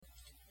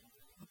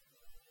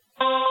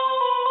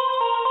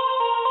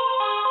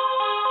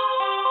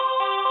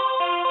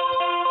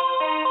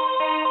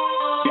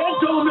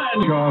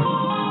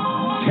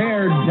off,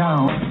 tear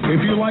down.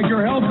 If you like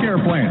your health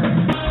care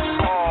plan. 4,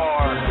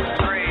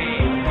 3,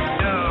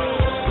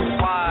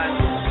 2, 1,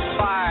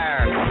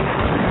 fire.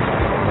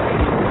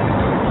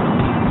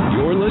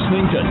 You're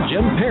listening to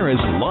Jim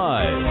Paris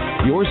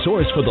Live, your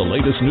source for the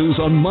latest news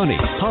on money,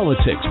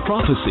 politics,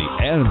 prophecy,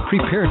 and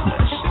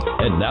preparedness.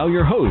 And now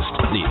your host,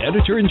 the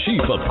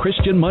editor-in-chief of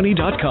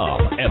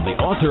ChristianMoney.com and the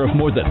author of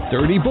more than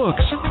 30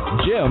 books,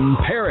 Jim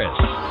Paris.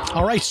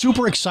 All right,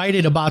 super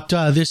excited about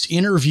this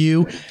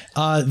interview,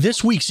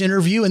 this week's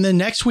interview. And then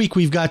next week,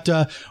 we've got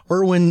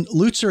Erwin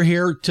Lutzer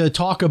here to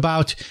talk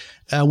about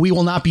We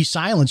Will Not Be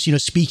Silenced,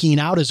 speaking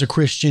out as a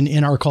Christian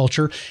in our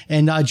culture.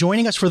 And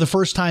joining us for the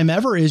first time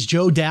ever is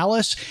Joe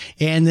Dallas.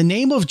 And the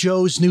name of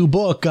Joe's new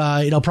book,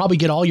 it'll probably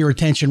get all your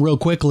attention real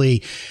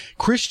quickly.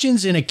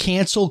 Christians in a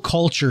Cancel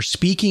Culture,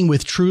 Speaking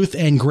with Truth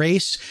and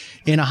Grace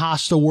in a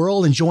Hostile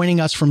World. And joining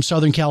us from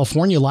Southern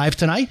California live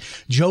tonight,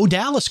 Joe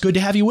Dallas. Good to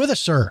have you with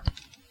us, sir.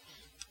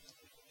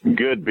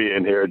 Good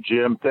being here,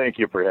 Jim. Thank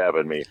you for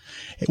having me.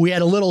 We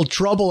had a little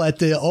trouble at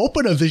the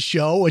open of the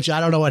show, which I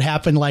don't know what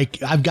happened.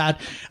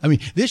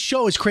 This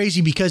show is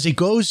crazy because it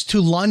goes to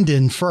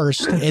London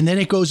first and then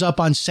it goes up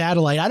on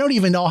satellite. I don't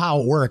even know how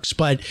it works,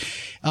 but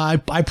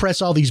I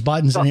press all these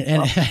buttons and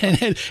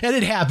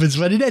it happens.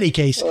 But in any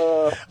case,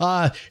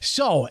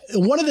 so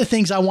one of the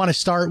things I want to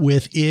start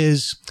with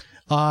is,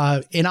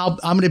 and I'm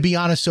going to be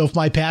honest. So if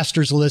my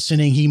pastor's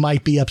listening, he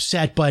might be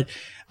upset, but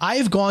I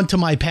have gone to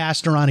my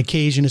pastor on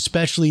occasion,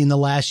 especially in the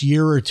last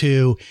year or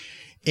two,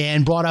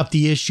 and brought up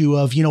the issue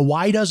of,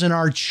 why doesn't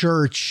our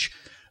church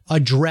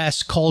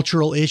address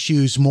cultural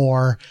issues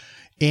more?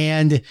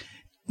 And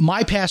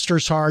my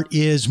pastor's heart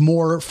is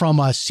more from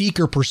a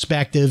seeker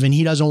perspective, and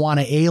he doesn't want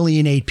to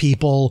alienate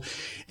people.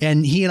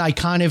 And he and I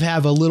kind of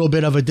have a little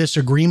bit of a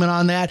disagreement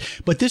on that.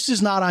 But this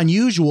is not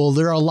unusual.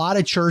 There are a lot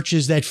of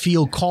churches that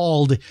feel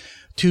called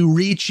to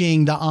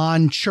reaching the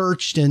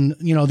unchurched and,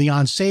 the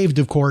unsaved,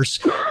 of course.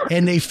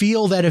 And they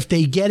feel that if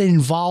they get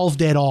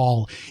involved at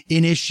all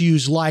in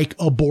issues like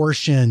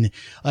abortion,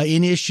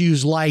 in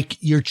issues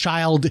like your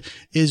child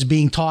is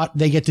being taught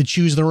they get to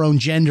choose their own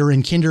gender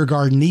in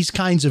kindergarten, these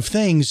kinds of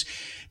things,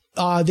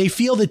 they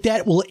feel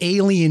that will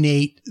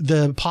alienate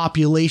the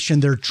population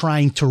they're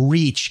trying to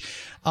reach.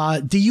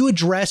 Do you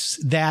address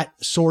that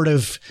sort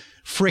of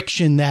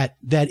friction, that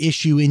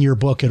issue in your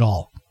book at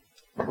all?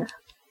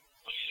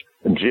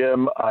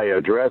 Jim, I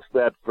address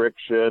that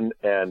friction,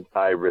 and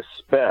I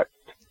respect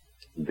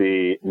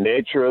the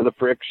nature of the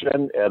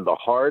friction and the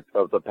heart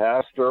of the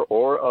pastor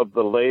or of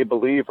the lay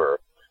believer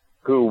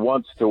who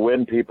wants to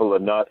win people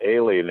and not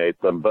alienate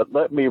them. But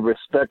let me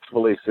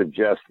respectfully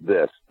suggest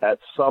this. At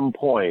some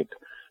point,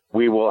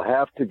 we will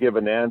have to give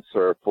an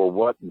answer for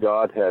what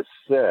God has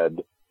said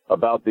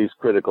about these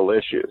critical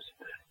issues.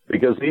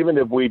 Because even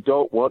if we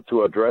don't want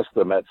to address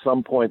them, at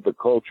some point the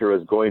culture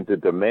is going to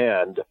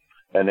demand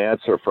an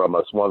answer from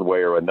us one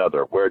way or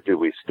another. Where do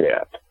we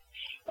stand?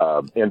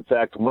 In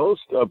fact,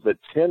 most of the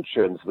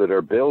tensions that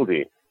are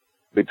building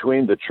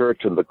between the church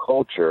and the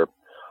culture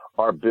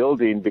are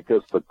building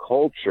because the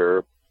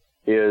culture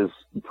is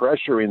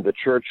pressuring the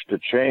church to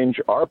change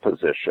our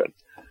position.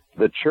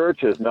 The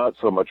church is not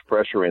so much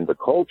pressuring the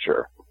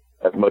culture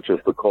as much as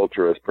the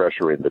culture is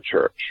pressuring the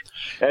church.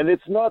 And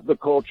it's not the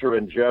culture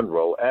in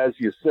general. As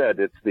you said,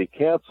 it's the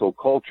cancel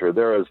culture.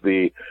 There is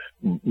the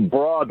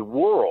broad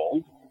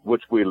world,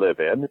 which we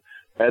live in,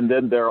 and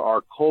then there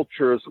are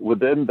cultures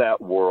within that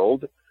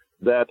world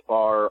that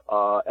are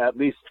at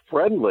least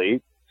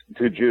friendly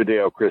to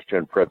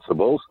Judeo-Christian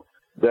principles.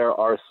 There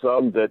are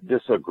some that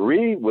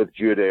disagree with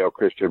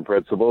Judeo-Christian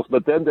principles,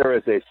 but then there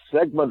is a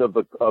segment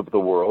of the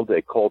world,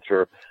 a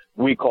culture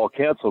we call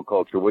cancel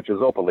culture, which is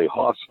openly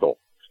hostile.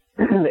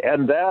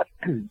 And that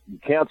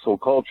cancel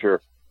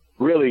culture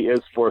really is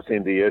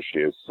forcing the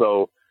issue.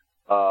 So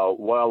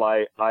while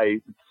I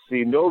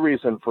see no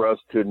reason for us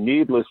to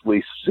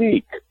needlessly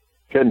seek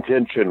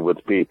contention with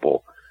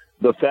people,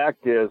 the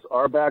fact is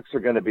our backs are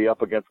going to be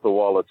up against the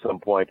wall at some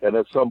point, and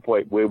at some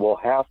point we will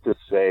have to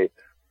say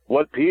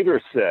what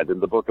Peter said in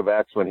the book of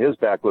Acts when his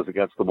back was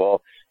against the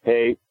wall: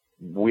 hey,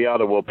 we ought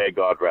to obey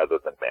God rather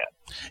than man.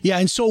 Yeah.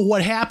 And so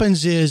what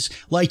happens is,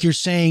 like you're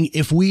saying,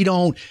 if we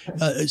don't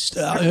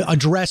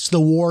address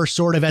the war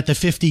sort of at the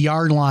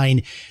 50-yard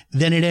line,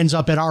 then it ends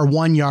up at our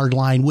 1-yard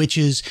line, which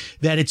is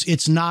that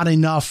it's not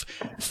enough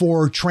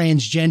for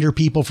transgender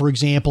people, for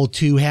example,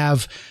 to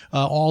have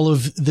all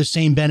of the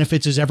same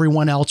benefits as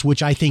everyone else,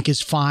 which I think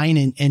is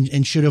fine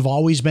and should have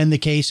always been the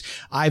case.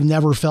 I've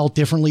never felt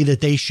differently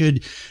that they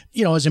should,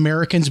 as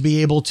Americans,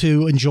 be able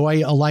to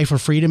enjoy a life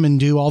of freedom and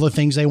do all the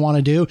things they want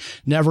to do.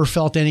 Never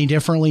felt any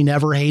differently,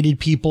 never hated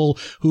people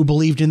who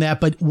believed in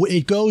that. But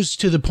it goes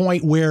to the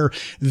point where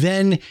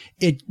then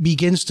it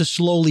begins to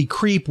slowly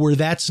creep where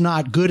that's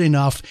not good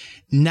enough.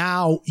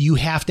 Now you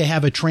have to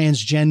have a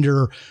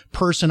transgender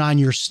person on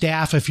your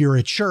staff if you're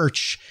a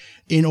church.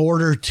 in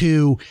order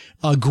to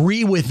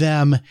agree with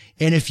them.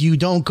 And if you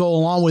don't go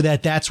along with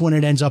that, that's when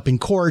it ends up in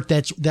court.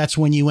 That's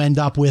when you end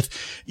up with,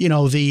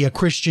 the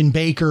Christian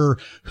baker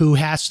who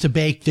has to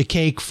bake the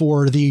cake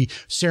for the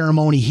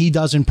ceremony he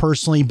doesn't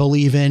personally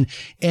believe in.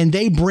 And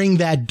they bring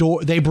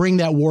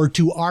that war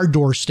to our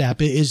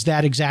doorstep. Is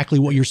that exactly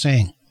what you're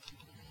saying?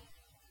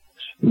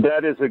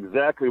 That is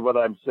exactly what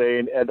I'm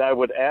saying. And I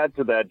would add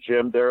to that,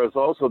 Jim, there is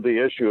also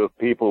the issue of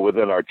people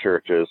within our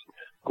churches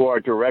who are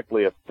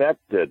directly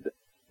affected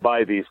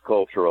by these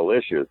cultural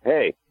issues.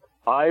 Hey,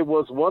 I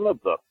was one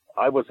of them.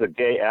 I was a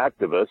gay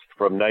activist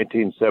from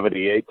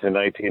 1978 to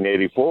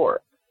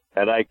 1984.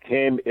 And I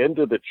came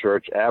into the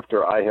church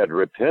after I had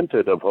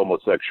repented of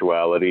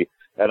homosexuality.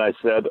 And I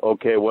said,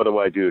 okay, what do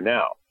I do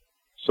now?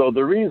 So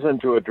the reason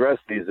to address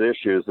these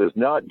issues is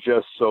not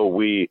just so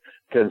we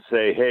can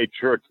say, hey,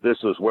 church, this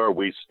is where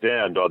we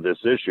stand on this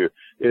issue.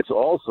 It's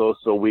also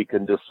so we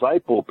can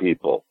disciple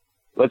people.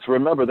 Let's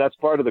remember that's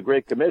part of the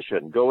Great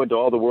Commission. Go into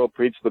all the world,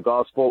 preach the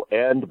gospel,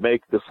 and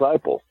make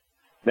disciples.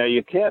 Now,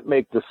 you can't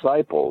make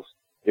disciples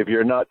if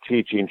you're not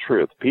teaching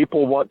truth.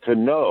 People want to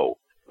know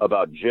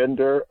about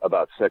gender,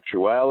 about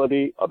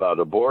sexuality, about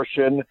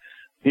abortion.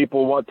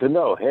 People want to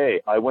know,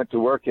 hey, I went to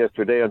work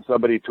yesterday and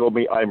somebody told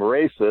me I'm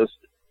racist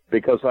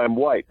because I'm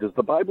white. Does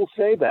the Bible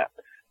say that?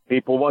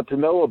 People want to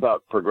know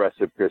about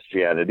progressive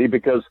Christianity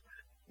because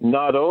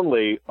not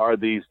only are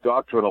these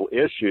doctrinal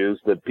issues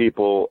that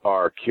people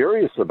are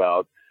curious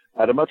about,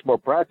 at a much more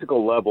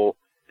practical level,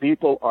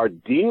 people are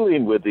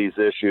dealing with these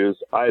issues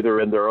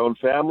either in their own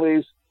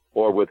families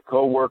or with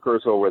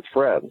coworkers or with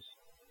friends.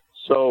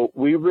 So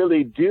we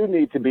really do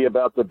need to be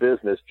about the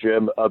business,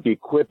 Jim, of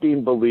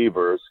equipping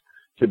believers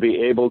to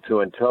be able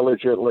to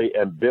intelligently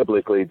and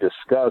biblically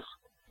discuss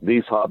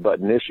these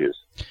hot-button issues.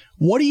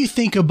 What do you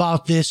think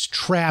about this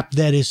trap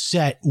that is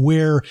set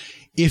where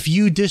if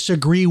you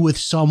disagree with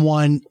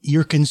someone,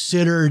 you're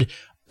considered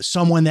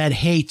someone that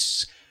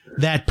hates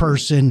that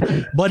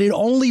person, but it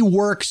only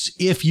works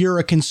if you're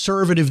a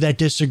conservative that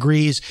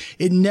disagrees.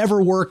 It never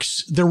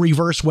works the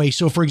reverse way.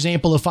 So, for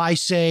example, if I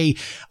say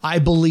I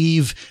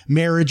believe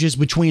marriage is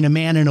between a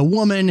man and a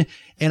woman,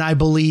 and I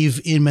believe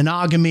in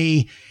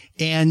monogamy,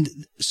 and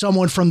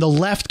someone from the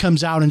left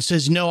comes out and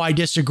says, no, I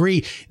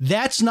disagree,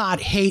 that's not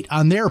hate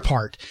on their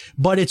part,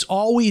 but it's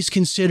always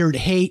considered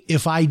hate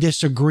if I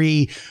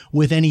disagree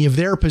with any of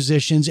their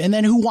positions. And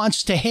then who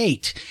wants to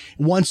hate?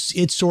 Once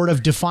it's sort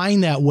of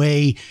defined that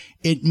way,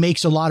 it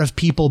makes a lot of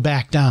people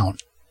back down.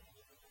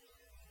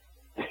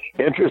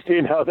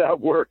 Interesting how that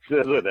works,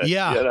 isn't it?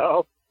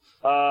 Yeah.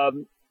 I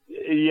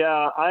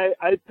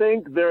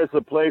think there's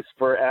a place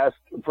for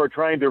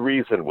trying to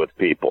reason with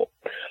people.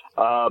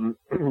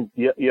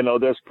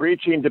 There's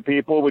preaching to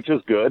people, which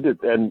is good,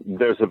 and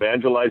there's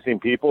evangelizing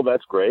people.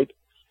 That's great.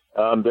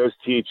 There's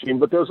teaching,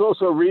 but there's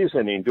also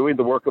reasoning, doing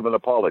the work of an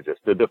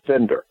apologist, a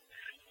defender.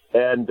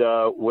 And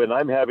when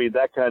I'm having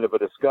that kind of a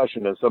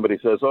discussion and somebody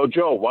says, oh,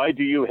 Joe, why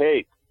do you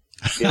hate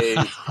gays,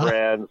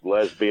 trans,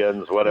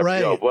 lesbians, whatever,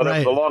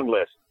 the long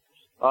list?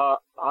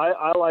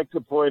 I like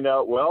to point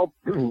out, well,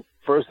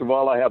 first of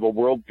all, I have a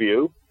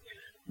worldview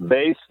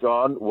based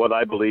on what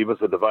I believe is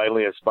a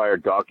divinely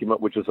inspired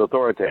document, which is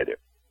authoritative.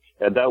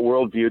 And that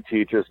worldview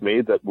teaches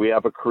me that we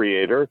have a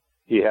creator.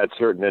 He had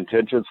certain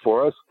intentions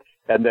for us,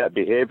 and that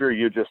behavior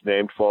you just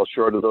named falls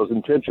short of those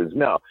intentions.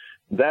 Now,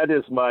 that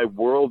is my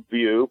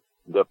worldview,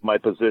 my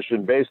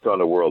position based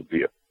on a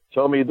worldview.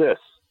 Tell me this,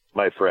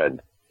 my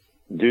friend.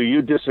 Do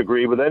you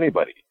disagree with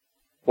anybody?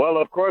 Well,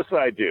 of course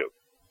I do.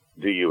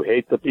 Do you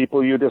hate the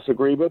people you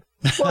disagree with?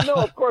 Well, no,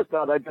 of course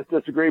not. I just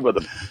disagree with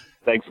them.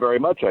 Thanks very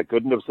much. I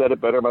couldn't have said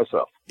it better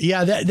myself.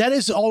 Yeah, that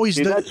is always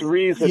that's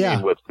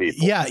reasoning with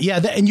people. Yeah,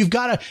 and you've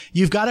got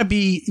to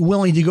be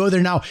willing to go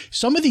there. Now,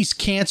 some of these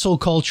cancel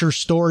culture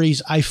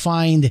stories I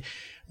find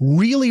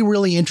really,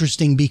 really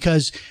interesting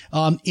because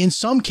in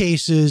some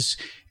cases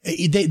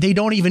they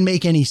don't even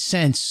make any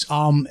sense.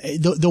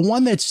 The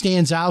one that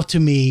stands out to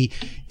me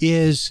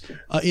is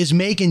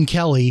Megyn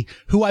Kelly,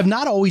 who I've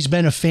not always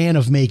been a fan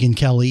of. Megyn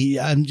Kelly,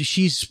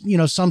 she's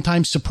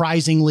sometimes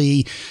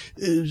surprisingly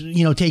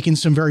taken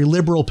some very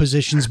liberal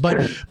positions,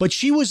 but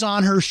she was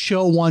on her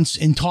show once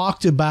and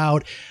talked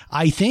about,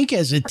 I think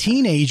as a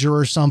teenager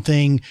or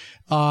something,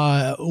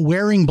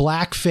 wearing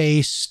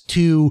blackface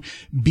to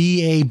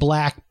be a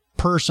black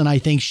person. I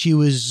think she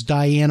was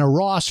Diana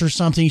Ross or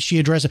something. She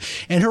addressed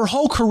it, and her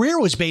whole career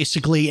was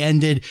basically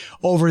ended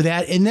over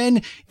that. And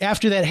then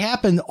after that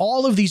happened,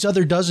 all of these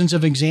other dozens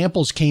of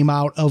examples came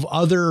out of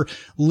other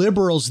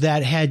liberals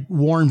that had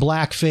worn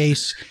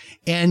blackface,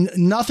 and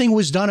nothing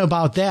was done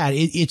about that.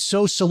 It's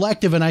so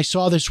selective. And I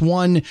saw this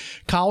one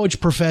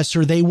college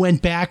professor, they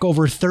went back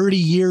over 30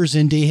 years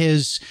into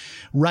his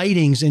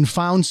writings and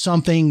found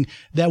something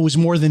that was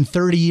more than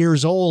 30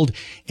 years old.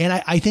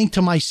 And I think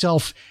to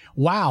myself,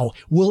 wow,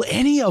 will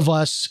any of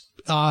us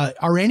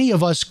are any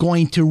of us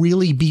going to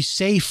really be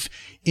safe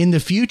in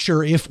the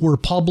future if we're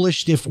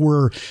published, if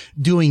we're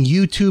doing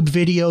YouTube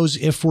videos,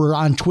 if we're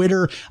on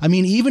Twitter? I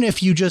mean, even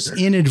if you just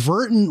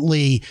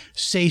inadvertently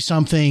say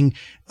something,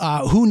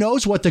 who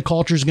knows what the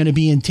culture is going to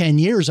be in 10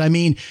 years? I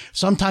mean,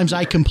 sometimes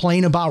I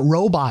complain about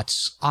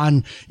robots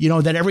on,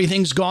 that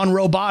everything's gone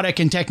robotic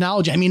and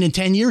technology. I mean, in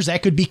 10 years,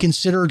 that could be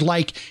considered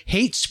like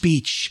hate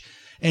speech.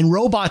 And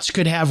robots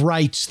could have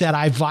rights that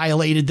I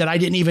violated that I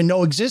didn't even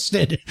know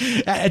existed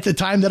at the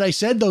time that I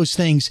said those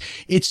things.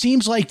 It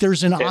seems like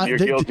there's an... And you're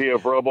guilty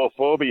of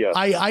robophobia.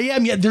 I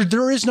am. Yeah,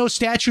 there is no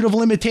statute of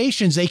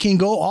limitations. They can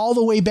go all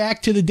the way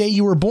back to the day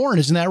you were born.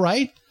 Isn't that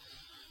right?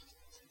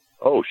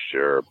 Oh,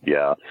 sure.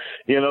 Yeah.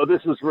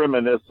 This is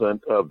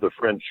reminiscent of the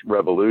French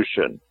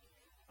Revolution.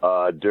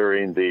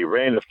 During the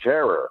Reign of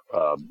Terror,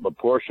 a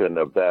portion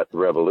of that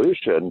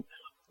revolution,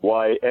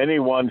 why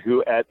anyone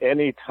who at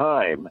any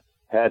time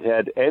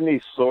had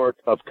any sort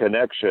of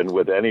connection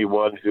with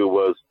anyone who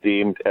was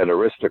deemed an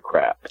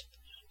aristocrat.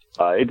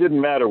 It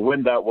didn't matter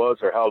when that was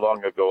or how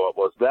long ago it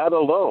was. That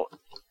alone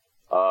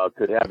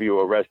could have you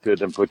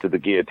arrested and put to the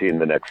guillotine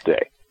the next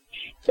day.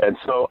 And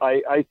so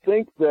I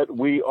think that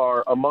we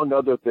are, among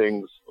other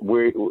things,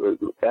 a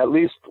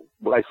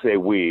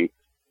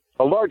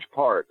large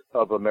part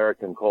of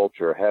American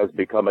culture has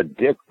become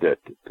addicted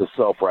to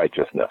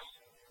self-righteousness,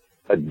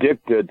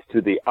 addicted to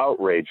the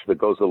outrage that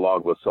goes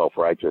along with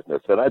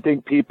self-righteousness. And I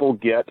think people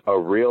get a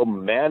real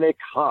manic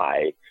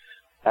high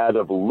out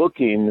of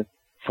looking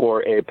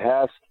for a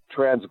past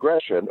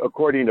transgression,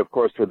 according, of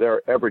course, to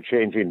their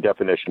ever-changing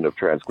definition of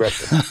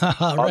transgression,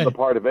 on the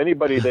part of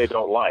anybody they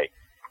don't like.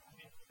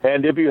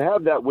 And if you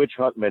have that witch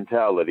hunt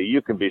mentality,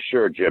 you can be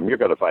sure, Jim, you're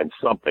going to find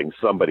something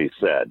somebody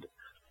said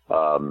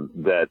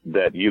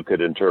that you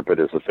could interpret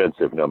as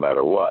offensive no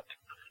matter what.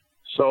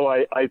 So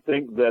I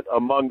think that,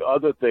 among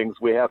other things,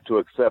 we have to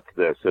accept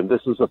this, and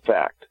this is a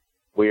fact.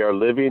 We are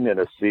living in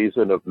a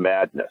season of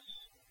madness.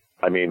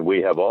 I mean,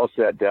 we have all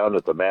sat down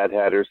at the Mad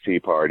Hatter's Tea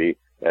Party,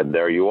 and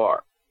there you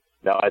are.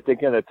 Now, I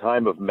think in a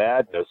time of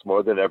madness,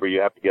 more than ever, you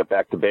have to get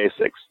back to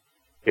basics.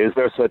 Is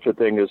there such a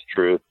thing as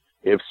truth?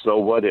 If so,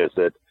 what is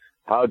it?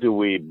 How do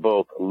we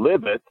both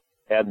live it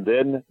and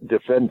then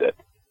defend it?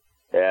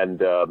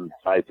 And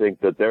I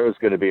think that there is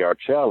going to be our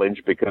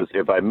challenge, because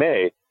if I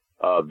may,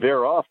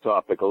 veer off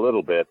topic a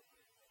little bit,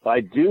 I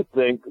do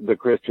think the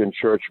Christian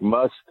church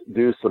must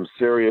do some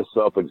serious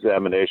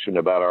self-examination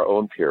about our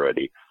own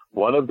purity.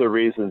 One of the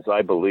reasons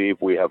I believe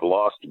we have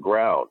lost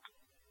ground,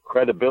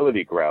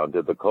 credibility ground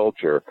in the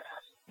culture,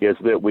 is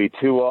that we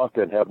too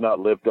often have not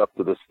lived up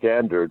to the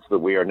standards that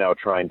we are now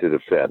trying to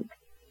defend.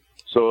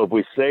 So if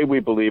we say we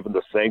believe in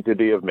the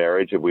sanctity of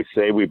marriage, if we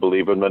say we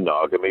believe in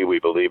monogamy, we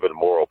believe in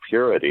moral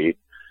purity,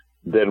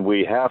 then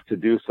we have to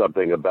do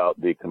something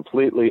about the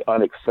completely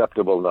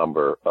unacceptable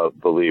number of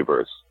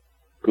believers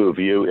who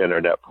view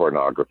internet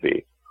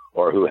pornography,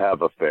 or who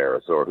have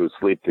affairs, or who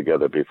sleep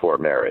together before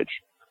marriage.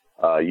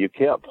 You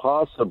can't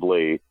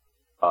possibly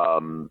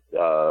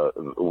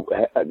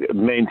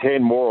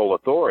maintain moral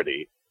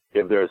authority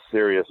if there's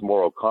serious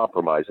moral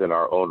compromise in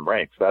our own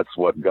ranks. That's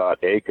what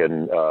got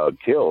Achan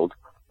killed,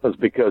 was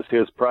because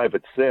his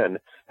private sin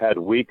had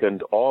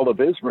weakened all of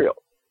Israel.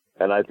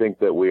 And I think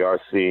that we are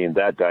seeing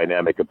that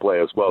dynamic at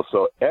play as well.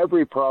 So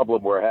every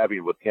problem we're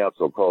having with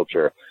cancel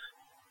culture,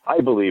 I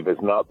believe, is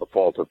not the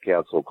fault of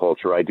cancel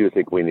culture. I do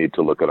think we need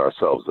to look at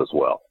ourselves as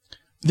well.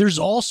 There's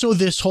also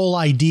this whole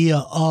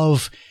idea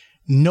of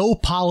no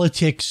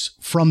politics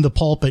from the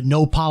pulpit,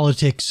 no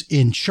politics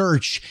in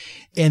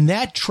church. And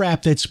that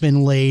trap that's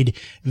been laid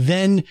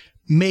then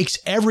makes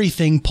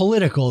everything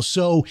political.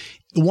 So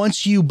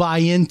once you buy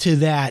into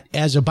that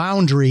as a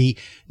boundary,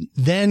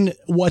 then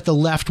what the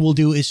left will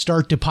do is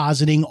start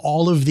depositing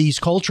all of these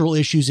cultural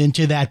issues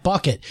into that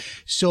bucket.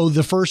 So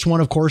the first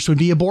one, of course, would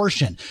be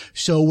abortion.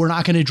 So we're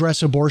not going to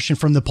address abortion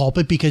from the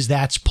pulpit because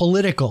that's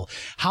political.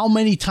 How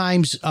many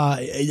times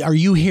are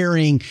you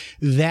hearing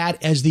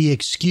that as the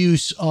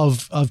excuse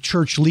of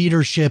church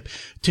leadership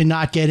to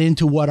not get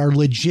into what are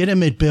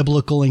legitimate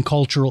biblical and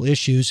cultural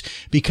issues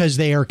because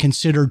they are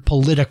considered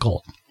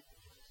political?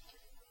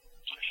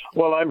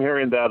 Well, I'm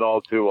hearing that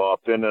all too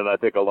often, and I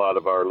think a lot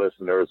of our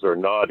listeners are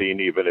nodding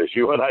even as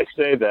you and I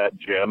say that,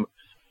 Jim.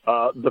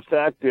 The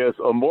fact is,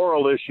 a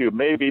moral issue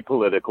may be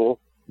political,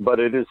 but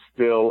it is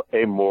still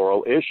a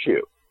moral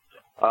issue.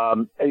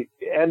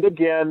 And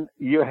again,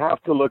 you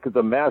have to look at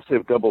the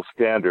massive double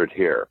standard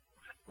here.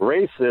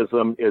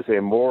 Racism is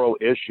a moral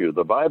issue.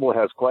 The Bible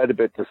has quite a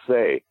bit to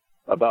say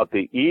about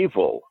the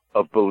evil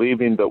of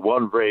believing that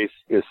one race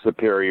is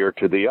superior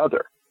to the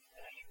other.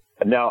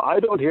 Now, I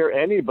don't hear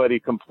anybody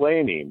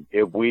complaining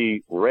if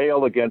we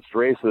rail against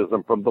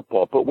racism from the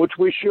pulpit, which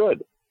we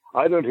should.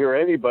 I don't hear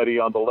anybody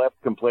on the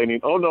left complaining,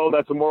 oh, no,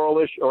 that's a moral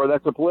issue or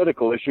that's a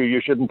political issue.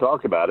 You shouldn't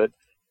talk about it.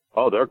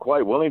 Oh, they're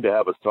quite willing to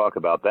have us talk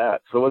about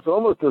that. So it's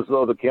almost as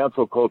though the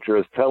cancel culture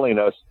is telling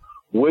us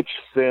which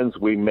sins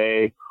we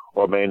may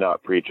or may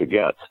not preach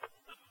against.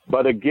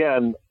 But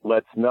again,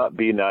 let's not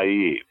be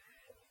naive.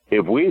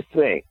 If we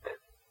think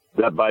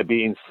that by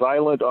being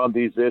silent on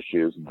these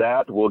issues,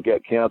 that will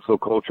get cancel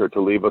culture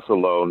to leave us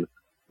alone,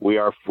 we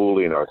are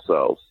fooling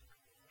ourselves.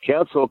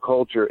 Cancel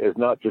culture is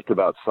not just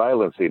about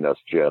silencing us,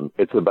 Jim.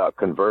 It's about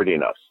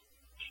converting us.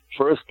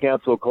 First,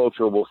 cancel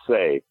culture will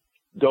say,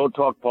 don't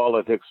talk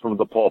politics from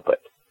the pulpit.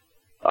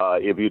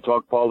 If you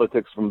talk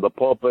politics from the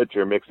pulpit,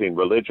 you're mixing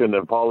religion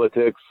and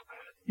politics.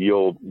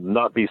 You'll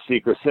not be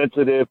seeker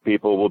sensitive.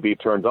 People will be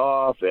turned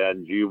off,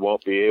 and you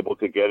won't be able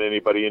to get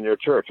anybody in your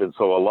church. And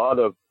so a lot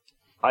of,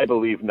 I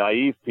believe,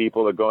 naive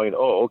people are going,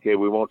 oh, okay,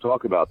 we won't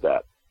talk about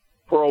that.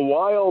 For a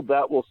while,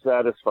 that will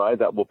satisfy,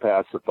 that will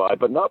pacify,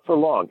 but not for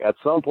long. At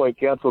some point,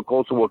 cancel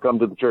culture will come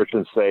to the church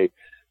and say,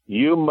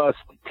 you must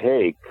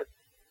take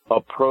a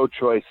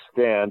pro-choice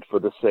stand for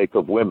the sake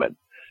of women.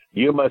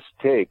 You must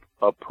take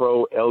a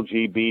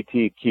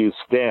pro-LGBTQ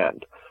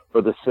stand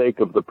for the sake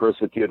of the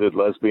persecuted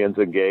lesbians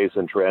and gays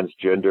and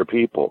transgender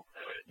people.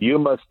 You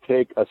must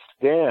take a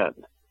stand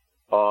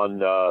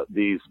on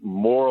these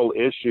moral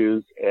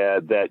issues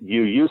that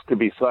you used to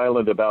be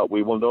silent about.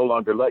 We will no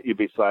longer let you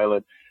be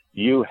silent.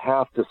 You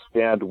have to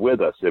stand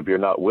with us. If you're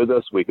not with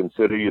us, we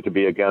consider you to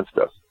be against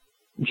us.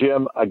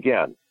 Jim,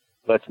 again,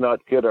 let's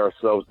not kid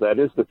ourselves. That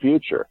is the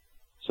future.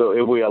 So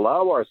if we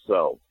allow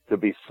ourselves to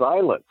be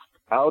silenced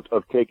out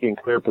of taking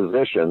clear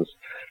positions,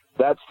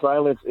 that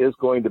silence is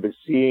going to be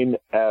seen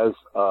as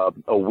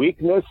a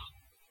weakness,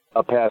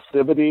 a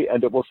passivity,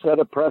 and it will set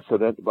a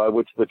precedent by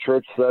which the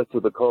church says to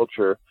the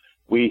culture,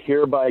 we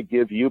hereby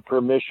give you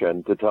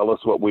permission to tell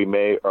us what we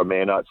may or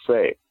may not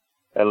say.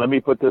 And let me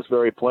put this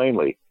very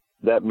plainly.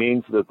 That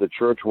means that the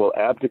church will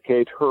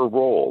abdicate her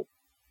role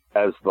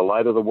as the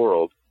light of the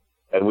world,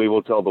 and we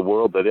will tell the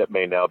world that it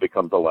may now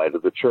become the light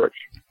of the church.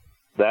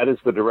 That is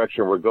the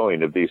direction we're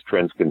going if these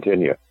trends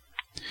continue.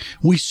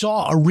 We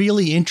saw a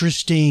really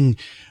interesting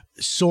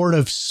sort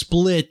of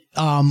split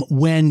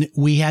when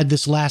we had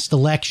this last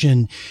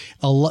election.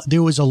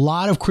 There was a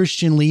lot of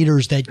Christian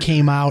leaders that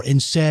came out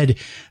and said,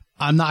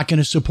 I'm not going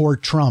to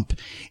support Trump.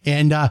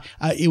 And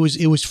it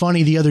was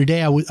funny the other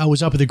day. I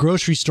was up at the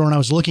grocery store and I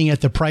was looking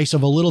at the price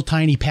of a little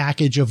tiny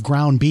package of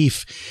ground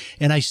beef.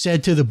 And I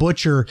said to the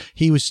butcher,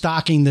 he was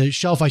stocking the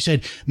shelf, I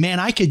said, man,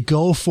 I could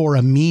go for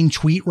a mean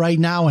tweet right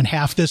now and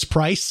half this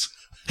price.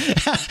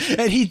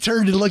 And he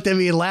turned and looked at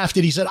me and laughed,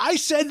 and he said, I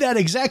said that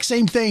exact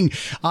same thing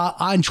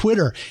on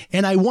Twitter.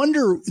 And I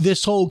wonder,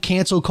 this whole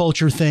cancel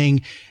culture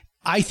thing,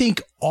 I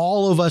think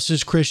all of us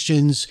as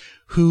Christians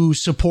who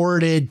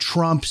supported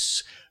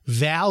Trump's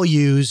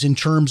values in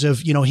terms of,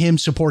 him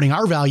supporting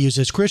our values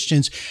as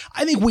Christians,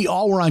 I think we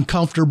all were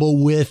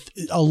uncomfortable with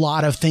a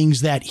lot of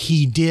things that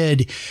he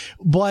did.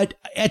 But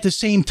at the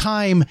same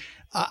time,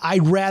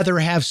 I'd rather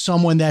have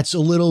someone that's a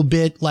little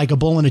bit like a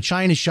bull in a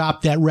china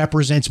shop that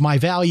represents my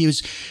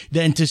values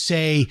than to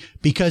say,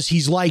 because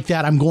he's like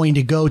that, I'm going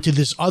to go to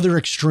this other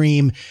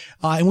extreme.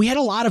 And we had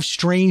a lot of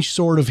strange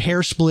sort of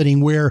hair splitting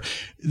where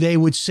they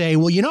would say,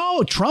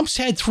 well, Trump's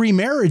had 3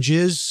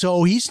 marriages,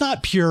 so he's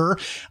not pure.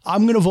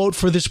 I'm going to vote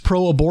for this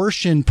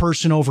pro-abortion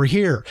person over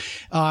here.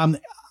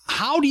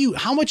 How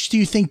much do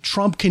you think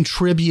Trump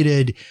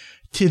contributed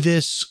to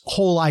this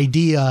whole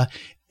idea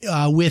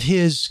with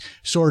his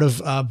sort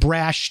of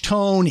brash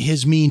tone,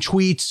 his mean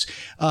tweets,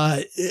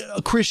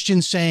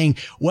 Christians saying,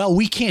 well,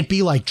 we can't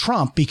be like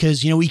Trump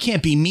because, we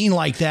can't be mean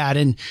like that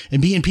and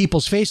be in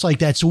people's face like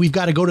that. So we've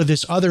got to go to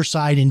this other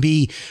side and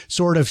be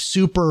sort of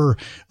super,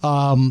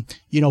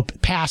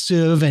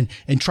 passive and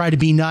try to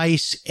be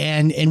nice.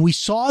 And we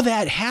saw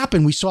that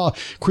happen. We saw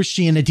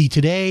Christianity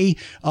Today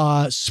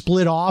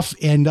split off,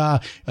 and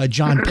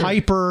John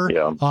Piper,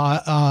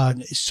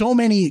 so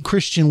many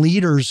Christian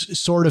leaders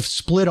sort of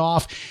split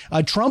off.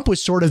 Trump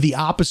was sort of the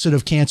opposite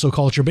of cancel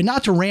culture, but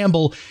not to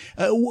ramble.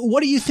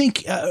 What do you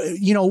think,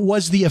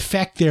 was the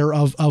effect there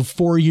of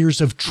 4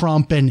 years of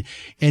Trump and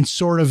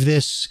sort of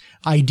this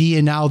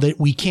idea now that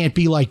we can't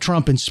be like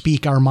Trump and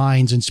speak our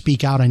minds and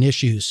speak out on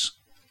issues?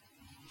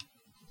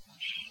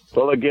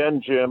 Well,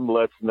 again, Jim,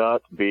 let's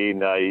not be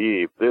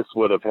naive. This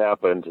would have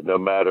happened no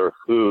matter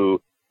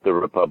who the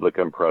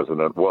Republican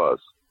president was.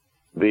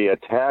 The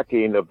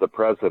attacking of the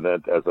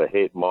president as a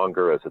hate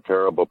monger, as a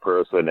terrible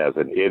person, as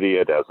an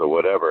idiot, as a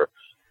whatever,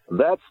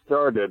 that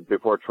started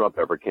before Trump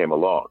ever came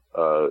along.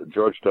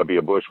 George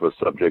W. Bush was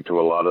subject to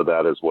a lot of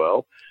that as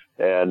well,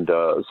 and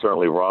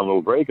certainly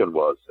Ronald Reagan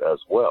was as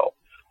well.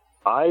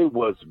 I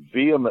was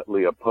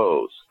vehemently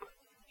opposed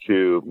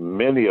to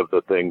many of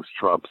the things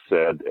Trump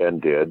said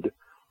and did.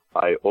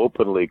 I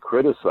openly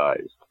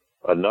criticized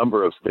a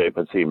number of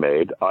statements he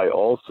made. I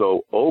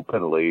also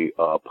openly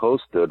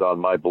posted on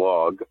my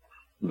blog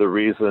the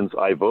reasons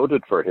I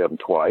voted for him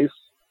twice.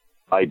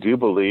 I do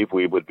believe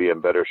we would be in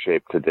better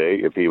shape today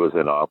if he was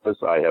in office.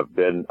 I have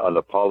been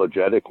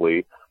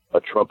unapologetically a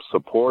Trump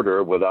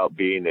supporter without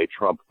being a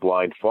Trump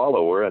blind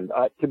follower. And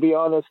to be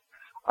honest,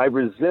 I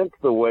resent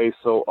the way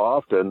so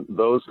often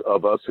those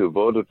of us who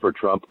voted for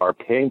Trump are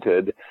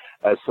painted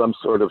as some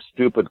sort of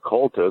stupid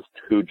cultist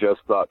who just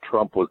thought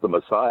Trump was the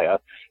Messiah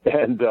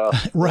and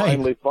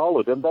blindly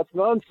followed him. That's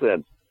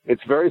nonsense.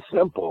 It's very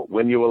simple.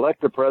 When you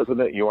elect a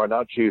president, you are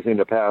not choosing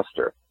a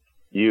pastor.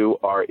 you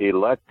are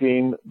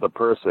electing the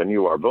person,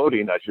 you are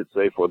voting, I should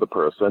say, for the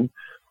person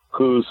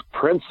whose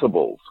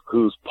principles,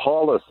 whose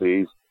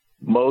policies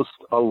most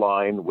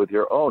align with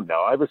your own.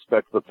 Now, I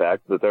respect the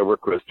fact that there were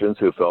Christians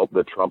who felt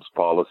that Trump's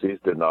policies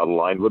did not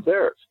align with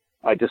theirs.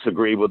 I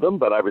disagree with them,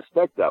 but I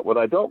respect that. What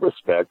I don't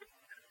respect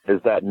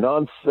is that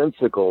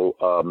nonsensical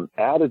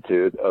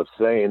attitude of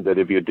saying that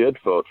if you did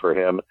vote for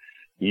him,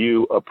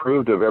 you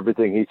approved of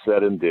everything he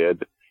said and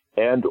did,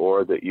 and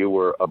or that you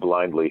were a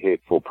blindly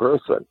hateful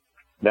person.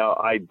 Now,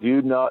 I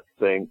do not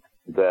think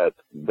that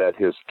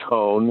his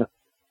tone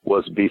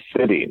was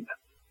befitting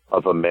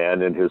of a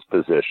man in his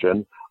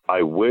position.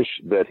 I wish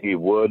that he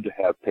would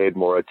have paid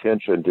more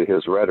attention to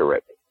his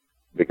rhetoric,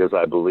 because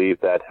I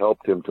believe that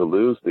helped him to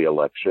lose the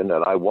election,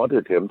 and I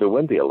wanted him to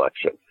win the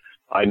election.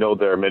 I know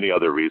there are many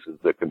other reasons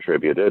that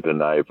contributed,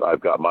 and I've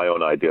got my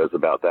own ideas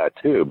about that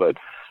too. But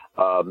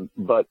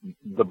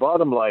the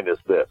bottom line is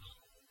this: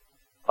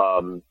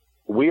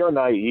 we are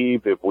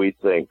naive if we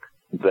think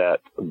that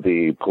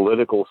the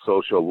political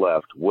social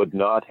left would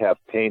not have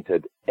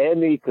painted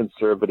any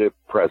conservative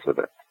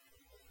president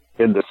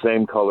in the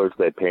same colors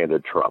they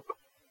painted Trump.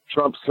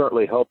 Trump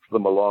certainly helped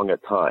them along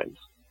at times.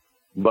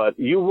 But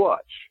you watch,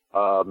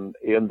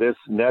 in this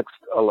next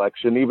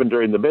election, even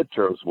during the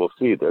midterms, we'll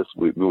see this.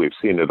 We've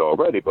seen it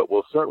already, but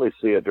we'll certainly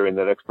see it during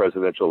the next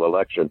presidential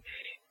election.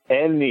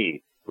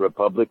 Any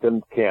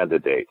Republican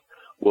candidate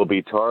will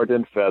be tarred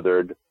and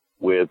feathered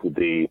with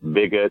the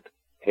bigot,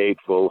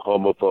 hateful,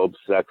 homophobe,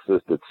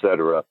 sexist,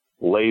 etc.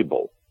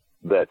 label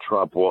that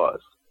Trump was.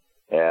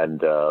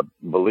 And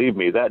believe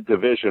me, that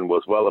division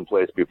was well in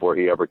place before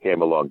he ever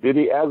came along. Did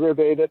he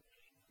aggravate it?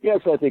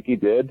 Yes, I think he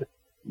did.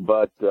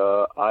 But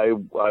I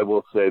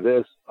will say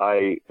this: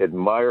 I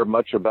admire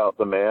much about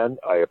the man.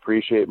 I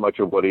appreciate much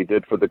of what he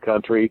did for the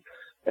country.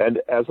 And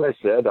as I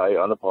said, I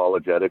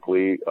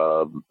unapologetically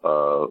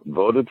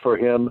voted for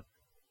him.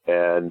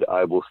 And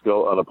I will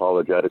still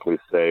unapologetically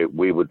say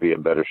we would be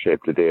in better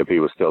shape today if he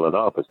was still in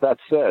office. That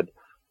said,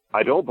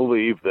 I don't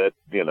believe that,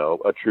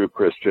 a true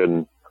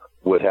Christian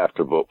would have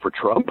to vote for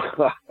Trump.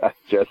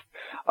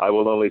 I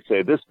will only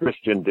say this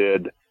Christian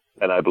did,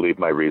 and I believe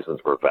my reasons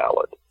were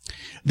valid.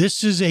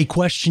 This is a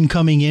question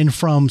coming in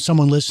from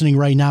someone listening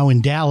right now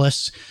in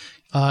Dallas,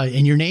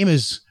 and your name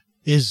is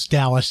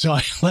Dallas. So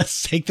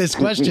let's take this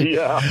question.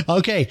 Yeah.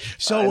 Okay.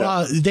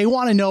 So they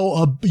want to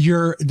know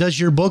does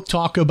your book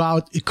talk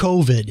about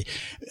COVID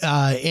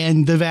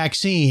and the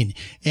vaccine?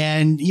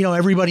 And,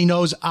 everybody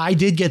knows I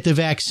did get the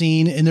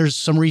vaccine, and there's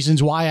some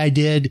reasons why I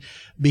did,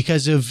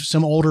 because of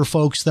some older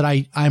folks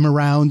that I'm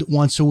around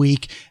once a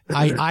week.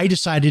 I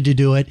decided to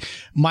do it.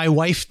 My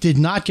wife did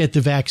not get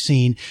the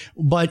vaccine,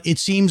 but it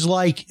seems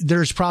like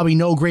there's probably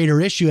no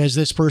greater issue, as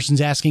this person's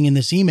asking in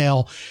this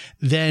email,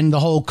 than the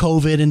whole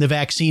COVID and the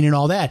vaccine and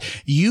all that.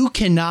 You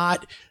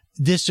cannot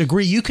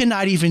disagree. You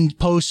cannot even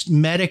post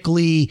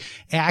medically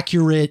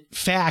accurate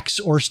facts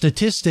or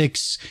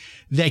statistics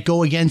that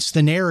go against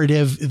the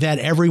narrative that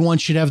everyone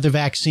should have the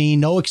vaccine,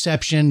 no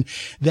exception,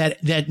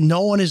 that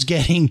no one is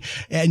getting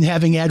and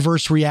having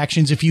adverse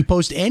reactions. If you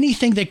post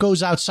anything that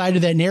goes outside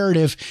of that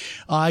narrative,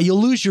 you'll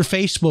lose your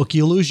Facebook,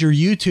 you'll lose your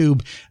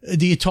YouTube.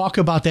 Do you talk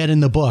about that in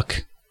the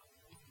book?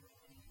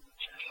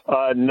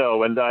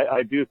 No, and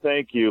I do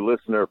thank you,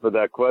 listener, for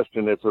that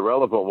question. It's a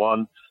relevant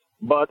one.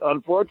 But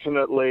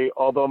unfortunately,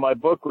 although my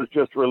book was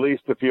just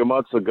released a few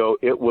months ago,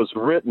 it was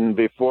written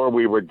before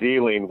we were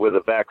dealing with a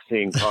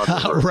vaccine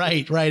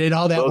controversy. Right, and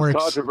all that works.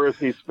 Those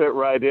controversies fit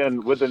right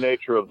in with the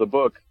nature of the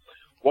book.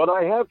 What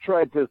I have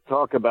tried to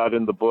talk about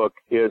in the book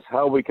is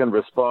how we can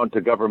respond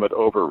to government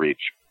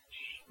overreach,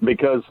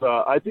 because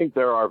I think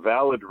there are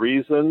valid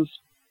reasons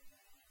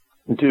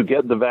to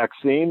get the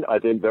vaccine. I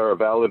think there are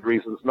valid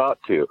reasons not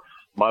to.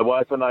 My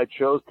wife and I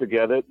chose to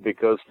get it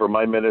because for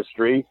my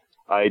ministry,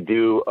 I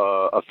do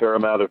a fair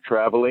amount of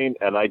traveling,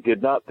 and I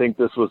did not think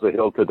this was a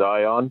hill to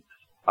die on.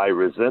 I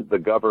resent the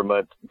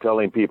government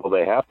telling people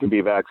they have to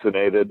be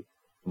vaccinated,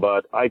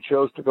 but I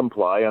chose to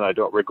comply, and I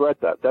don't regret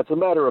that. That's a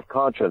matter of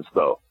conscience,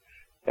 though.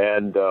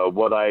 And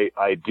what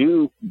I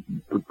do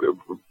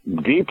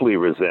deeply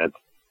resent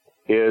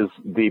is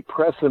the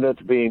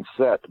precedent being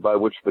set by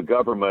which the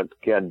government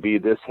can be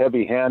this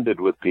heavy-handed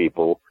with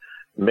people,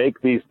 make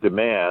these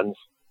demands,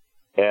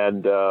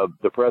 and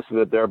the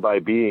precedent thereby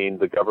being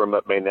the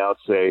government may now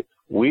say,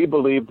 we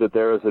believe that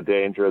there is a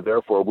danger,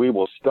 therefore we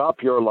will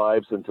stop your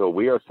lives until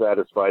we are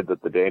satisfied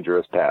that the danger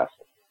is past.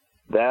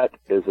 That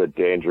is a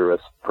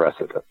dangerous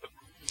precedent.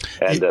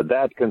 And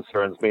that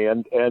concerns me.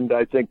 And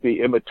I think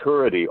the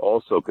immaturity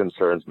also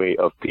concerns me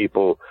of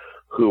people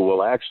who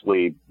will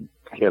actually,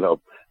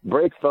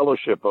 break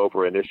fellowship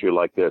over an issue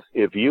like this.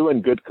 If you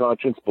in good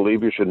conscience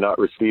believe you should not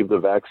receive the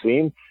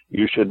vaccine,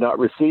 you should not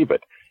receive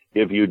it.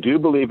 If you do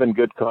believe in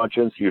good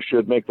conscience, you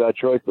should make that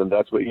choice, then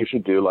that's what you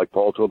should do. Like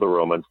Paul told the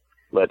Romans,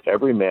 let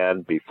every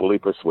man be fully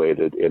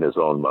persuaded in his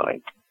own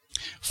mind.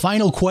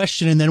 Final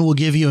question, and then we'll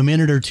give you a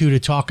minute or two to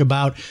talk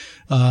about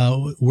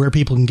where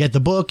people can get the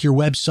book, your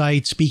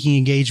website, speaking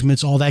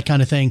engagements, all that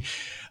kind of thing.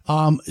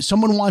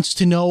 Someone wants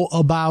to know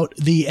about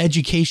the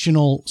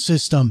educational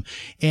system.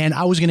 And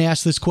I was going to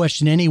ask this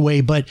question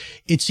anyway, but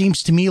it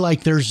seems to me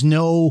like there's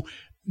no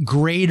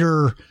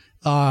greater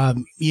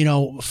forum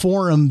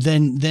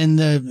than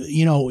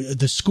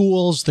the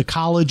schools, the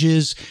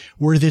colleges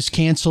where this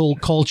cancel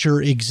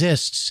culture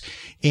exists.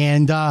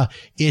 And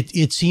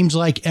it seems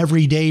like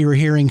every day you're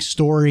hearing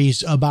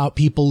stories about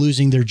people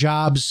losing their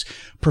jobs,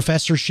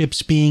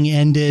 professorships being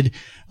ended.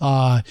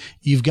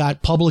 You've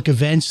got public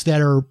events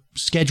that are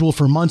scheduled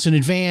for months in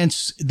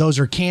advance. Those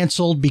are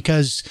canceled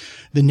because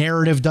the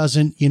narrative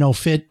doesn't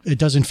fit. It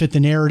doesn't fit the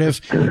narrative.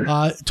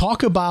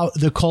 Talk about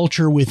the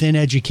culture within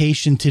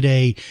education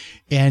today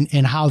and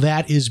how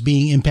that is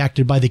being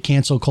impacted by the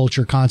cancel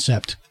culture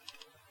concept.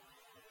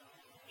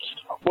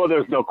 Well,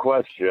 there's no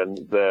question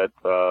that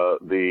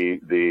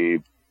the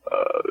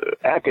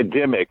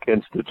academic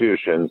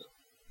institutions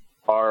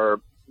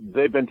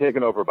they've been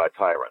taken over by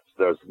tyrants.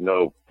 There's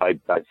I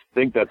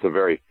think that's a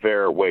very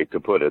fair way to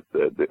put it.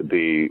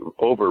 The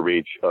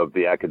overreach of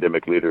the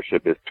academic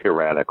leadership is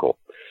tyrannical.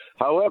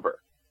 However,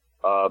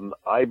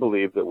 I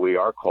believe that we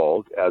are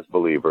called as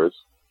believers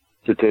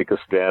to take a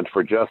stand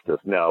for justice.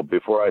 Now,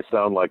 before I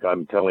sound like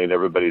I'm telling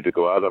everybody to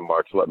go out and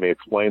march, let me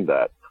explain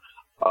that.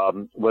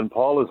 When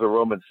Paul, as a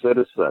Roman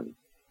citizen,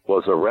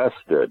 was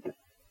arrested,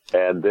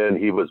 and then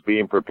he was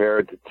being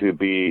prepared to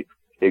be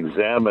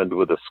examined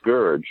with a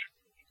scourge,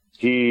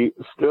 he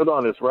stood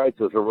on his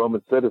rights as a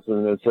Roman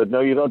citizen and said,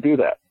 no, you don't do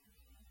that.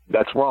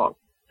 That's wrong.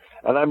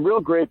 And I'm real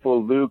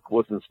grateful Luke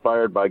was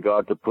inspired by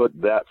God to put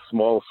that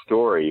small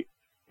story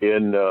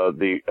in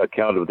the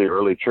account of the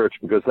early church,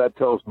 because that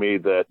tells me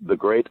that the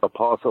great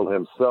apostle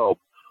himself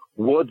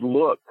would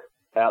look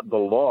at the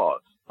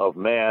laws of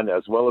man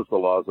as well as the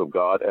laws of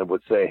God and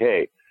would say,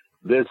 hey,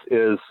 this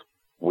is,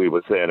 we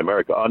would say in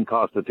America,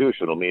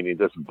 unconstitutional, meaning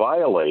this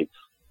violates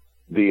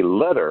the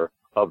letter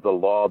of the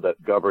law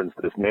that governs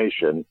this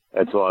nation,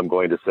 and so I'm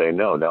going to say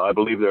no. Now, I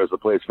believe there's a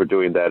place for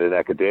doing that in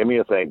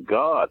academia. Thank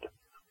God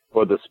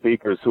for the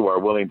speakers who are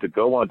willing to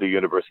go onto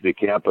university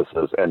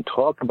campuses and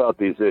talk about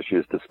these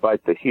issues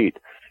despite the heat.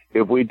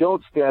 If we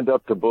don't stand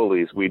up to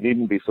bullies, we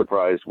needn't be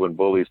surprised when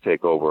bullies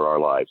take over our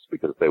lives,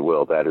 because they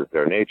will. That is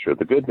their nature.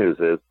 The good news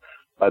is,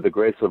 by the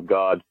grace of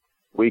God,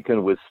 we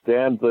can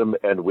withstand them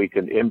and we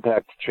can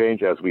impact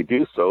change as we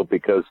do so,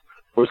 because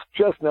we're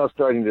just now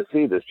starting to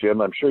see this,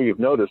 Jim. I'm sure you've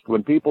noticed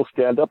when people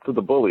stand up to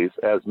the bullies,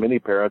 as many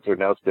parents are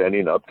now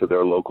standing up to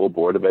their local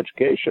board of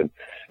education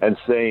and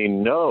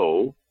saying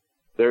no,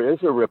 there is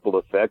a ripple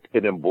effect.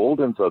 It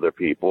emboldens other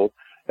people,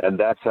 and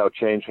that's how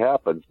change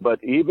happens.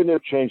 But even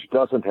if change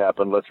doesn't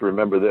happen, let's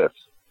remember this.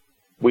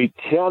 We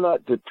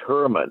cannot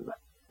determine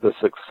the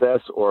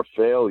success or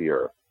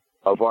failure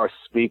of our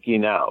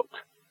speaking out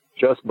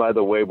just by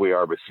the way we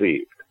are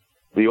received.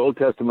 The Old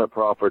Testament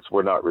prophets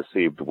were not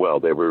received well.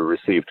 They were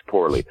received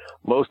poorly.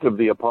 Most of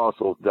the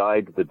apostles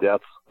died the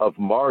deaths of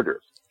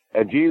martyrs.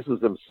 And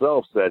Jesus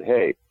himself said,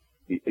 hey,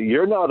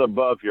 you're not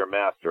above your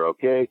master,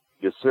 okay?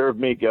 You serve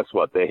me, guess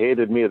what? They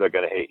hated me, they're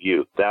going to hate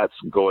you. That's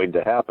going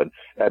to happen.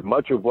 And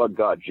much of what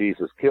got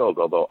Jesus killed,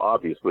 although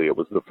obviously it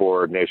was the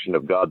foreordination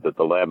of God that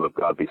the Lamb of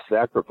God be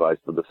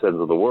sacrificed for the sins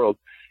of the world,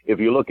 if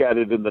you look at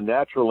it in the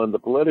natural and the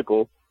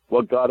political,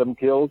 what got him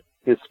killed?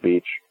 His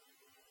speech.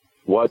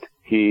 What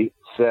he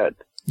said.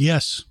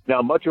 Yes.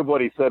 Now, much of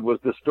what he said was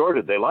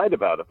distorted. They lied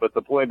about it, but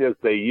the point is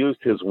they used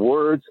his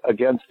words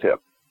against him.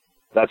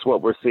 That's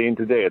what we're seeing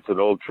today. It's an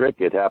old trick.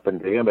 It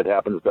happened to him. It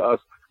happens to us.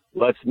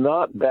 Let's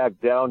not back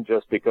down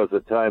just because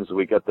at times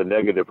we get the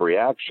negative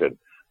reaction.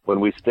 When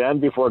we stand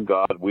before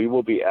God, we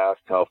will be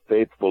asked how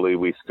faithfully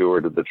we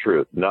stewarded the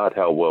truth, not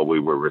how well we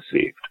were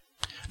received.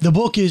 The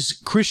book is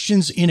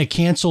Christians in a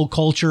Cancel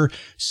Culture,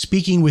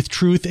 Speaking with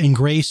Truth and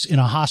Grace in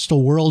a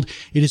Hostile World.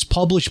 It is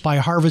published by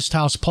Harvest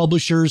House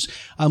Publishers.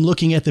 I'm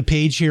looking at the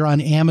page here on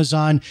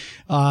Amazon.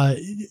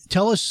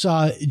 Tell us,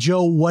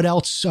 Joe, what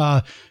else,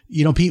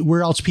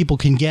 where else people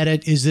can get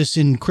it? Is this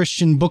in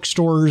Christian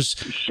bookstores,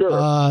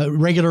 Sure.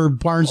 Regular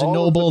Barnes and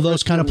Noble,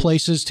 those kind of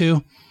places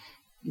too?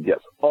 Yes.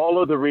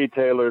 All of the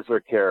retailers are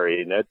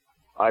carrying it.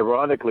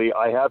 Ironically,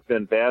 I have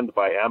been banned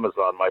by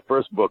Amazon. My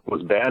first book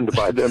was banned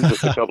by them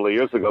just a couple of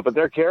years ago, but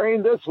they're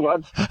carrying this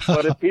one.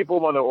 But if people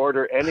want to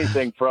order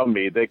anything from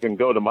me, they can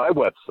go to my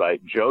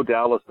website,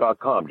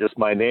 joedallas.com, just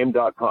my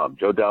name.com,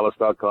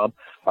 joedallas.com.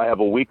 I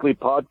have a weekly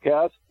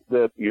podcast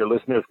that your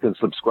listeners can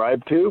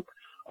subscribe to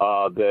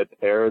that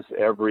airs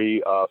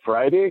every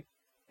Friday.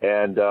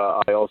 And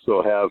I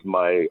also have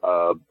my,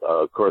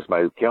 of course,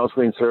 my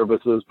counseling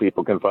services.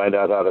 People can find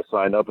out how to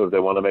sign up if they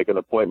want to make an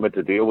appointment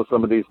to deal with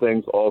some of these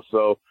things.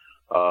 Also,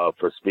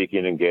 for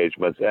speaking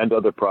engagements and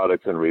other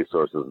products and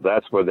resources.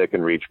 That's where they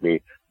can reach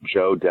me,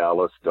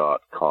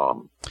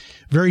 joedallas.com.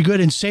 Very good.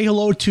 And say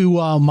hello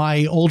to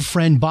my old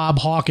friend Bob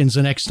Hawkins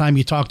the next time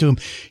you talk to him.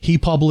 He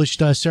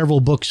published several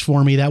books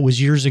for me. That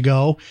was years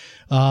ago,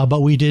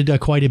 but we did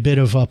quite a bit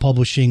of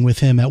publishing with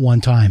him at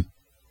one time.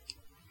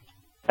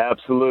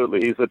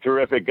 Absolutely. He's a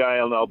terrific guy,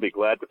 and I'll be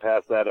glad to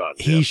pass that on.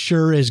 He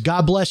sure is.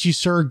 God bless you,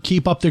 sir.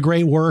 Keep up the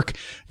great work.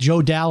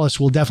 Joe Dallas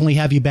will definitely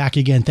have you back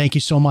again. Thank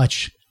you so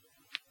much.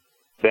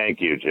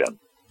 Thank you, Jim.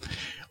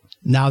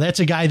 Now, that's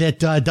a guy that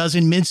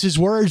doesn't mince his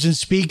words and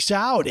speaks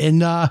out.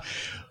 And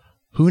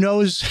who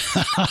knows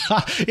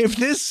if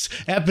this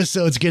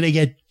episode's going to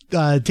get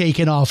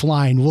taken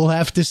offline. We'll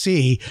have to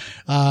see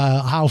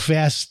how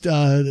fast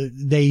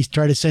they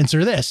try to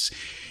censor this.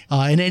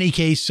 In any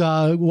case,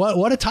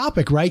 what a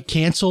topic, right?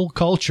 Cancel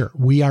culture.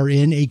 We are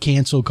in a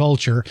cancel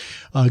culture.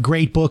 A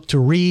great book to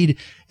read.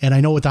 And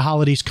I know with the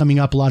holidays coming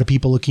up, a lot of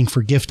people looking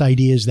for gift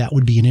ideas. That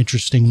would be an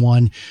interesting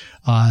one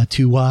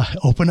to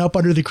open up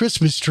under the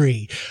Christmas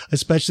tree,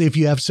 especially if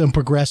you have some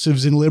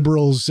progressives and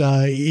liberals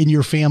in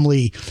your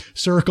family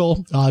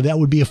circle. That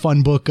would be a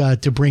fun book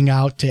to bring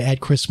out at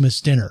Christmas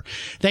dinner.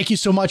 Thank you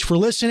so much for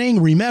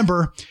listening.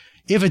 Remember,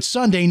 if it's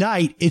Sunday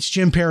night, it's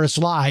Jim Paris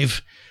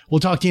Live. We'll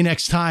talk to you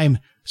next time.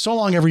 So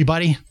long,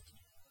 everybody.